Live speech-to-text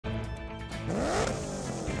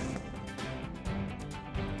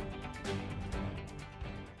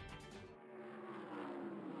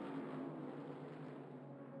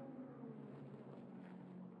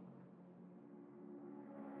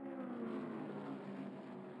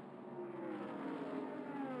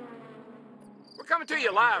coming to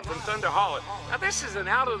you live from Thunder Hollow. Now, this is an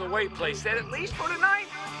out-of-the-way place that, at least for tonight,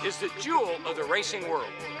 is the jewel of the racing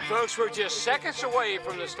world. Folks, we're just seconds away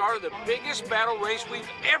from the start of the biggest battle race we've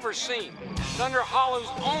ever seen. Thunder Hollow's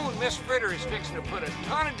own Miss Fritter is fixing to put a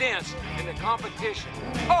ton of dents in the competition.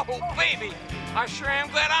 Oh, baby, I sure am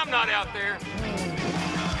glad I'm not out there.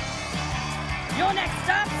 Your next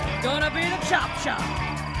stop's gonna be the Chop Shop.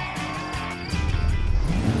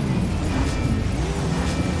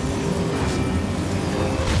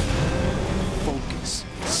 Focus,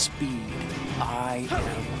 speed. I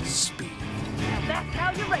am speed. And that's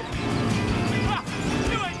how you race. Ah,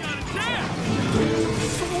 you ain't got a chance!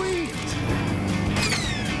 Sweet!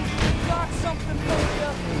 Got something for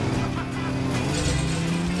you.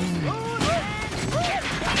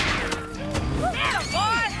 Get him,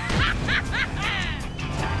 boy!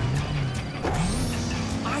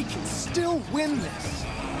 I can still win this.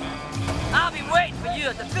 I'll be waiting for you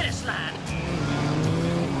at the finish line.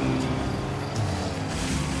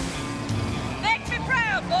 Make me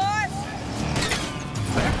proud, boys!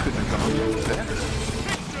 That couldn't have gone much better.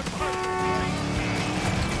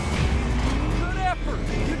 Good effort.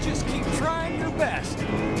 You just keep trying your best.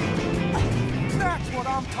 That's what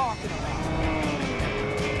I'm talking about.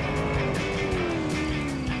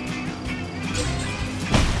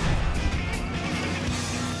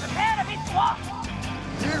 Prepare to be swamped!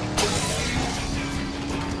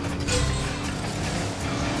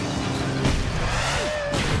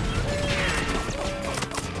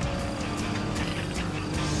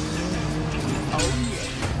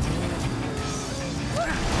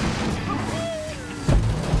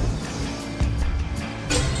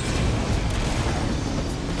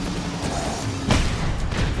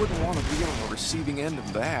 Wouldn't want to be on the receiving end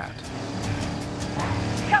of that.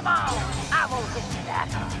 Come on! I won't get you that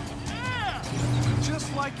hard.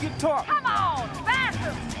 Just like you taught me. Come on!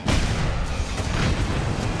 Faster!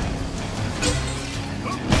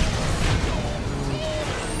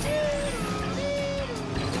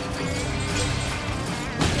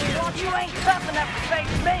 You ain't tough enough to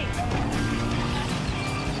face me!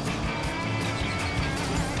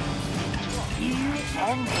 You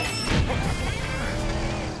and me.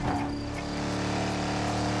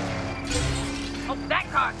 Oh, that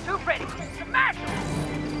car's too pretty! Smash it!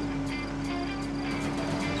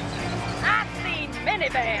 I've seen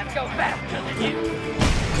minivans go faster than you!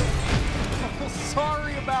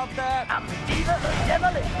 Sorry about that. I'm the diva of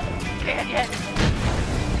demolition. Can't yet.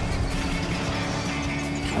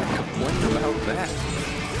 Can't complain about that.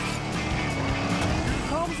 Here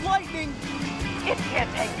comes lightning. It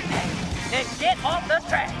can't take the day. Then get off the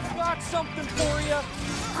track. Got something for you.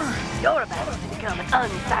 You're about to become an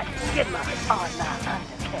unsightly skid mark on my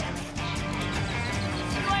undercarriage.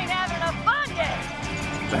 You ain't having enough fun yet.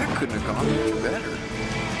 That couldn't have gone much better.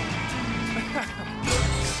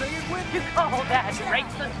 Say it with You call that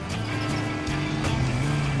racing?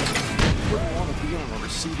 Wouldn't want to be on the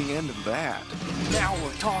receiving end of that. Now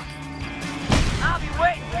we're talking. I'll be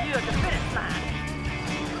waiting for you at the finish line.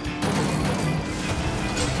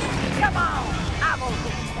 Come on! I won't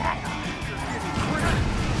get you that hard.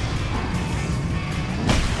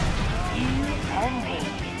 You and me.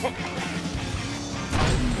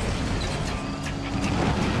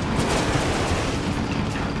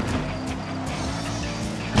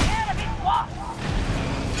 Enemy swamped.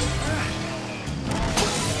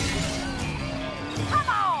 Come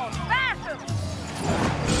on, faster!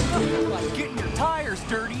 Like getting your tires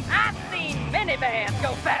dirty. I've seen minivans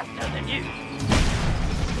go faster than you.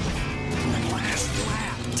 Last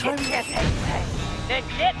lap. It Time can't take that. Then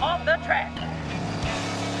get off the track.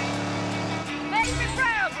 Make me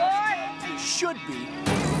proud, boy! you should be.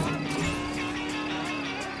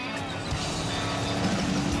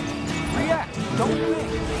 React. Don't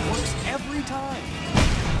think. It works every time.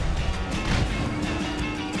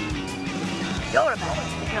 You're about to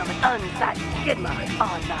become an unsightly skid mark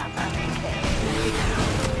on my undercarriage.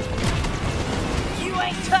 You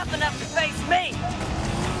ain't tough enough to face me!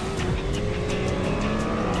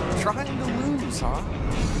 Trying to lose, huh?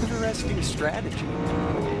 Interesting strategy.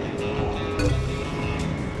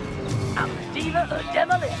 I'm the diva of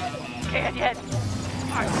demolition. Can't yet.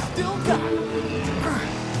 I still got it.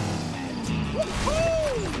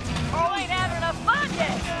 You ain't having enough fun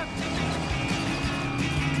yet!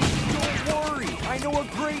 Don't worry. I know a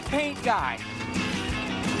great paint guy.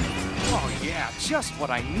 Oh, yeah. Just what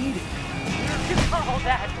I needed. You call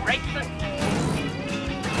that racing?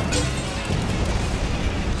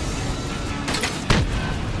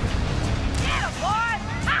 Get him, boy!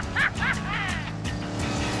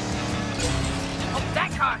 Oh, that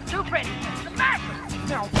car's too pretty. Smash him!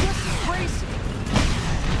 Now, this is racing.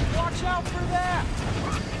 Watch Watch out for that!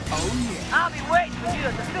 Oh yeah. I'll be waiting for you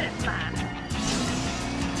at the finish line.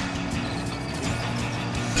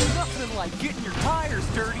 Nothing like getting your tires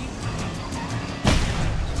dirty.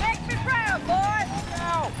 Take me round, boy!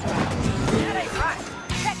 Ow! That ain't right.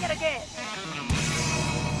 Check it again.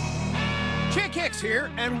 Chick Hicks here,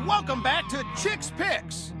 and welcome back to Chick's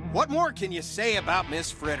Picks. What more can you say about Miss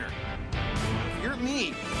Fritter? If you're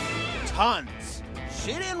me, tons.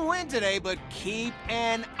 She didn't win today, but keep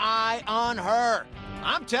an eye on her.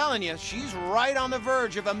 I'm telling you, she's right on the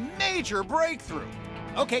verge of a major breakthrough.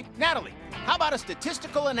 Okay, Natalie, how about a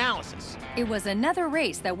statistical analysis? It was another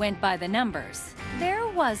race that went by the numbers. There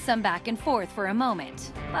was some back and forth for a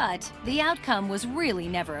moment, but the outcome was really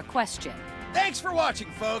never a question. Thanks for watching,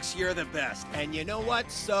 folks. You're the best. And you know what?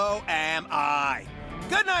 So am I.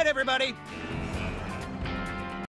 Good night, everybody.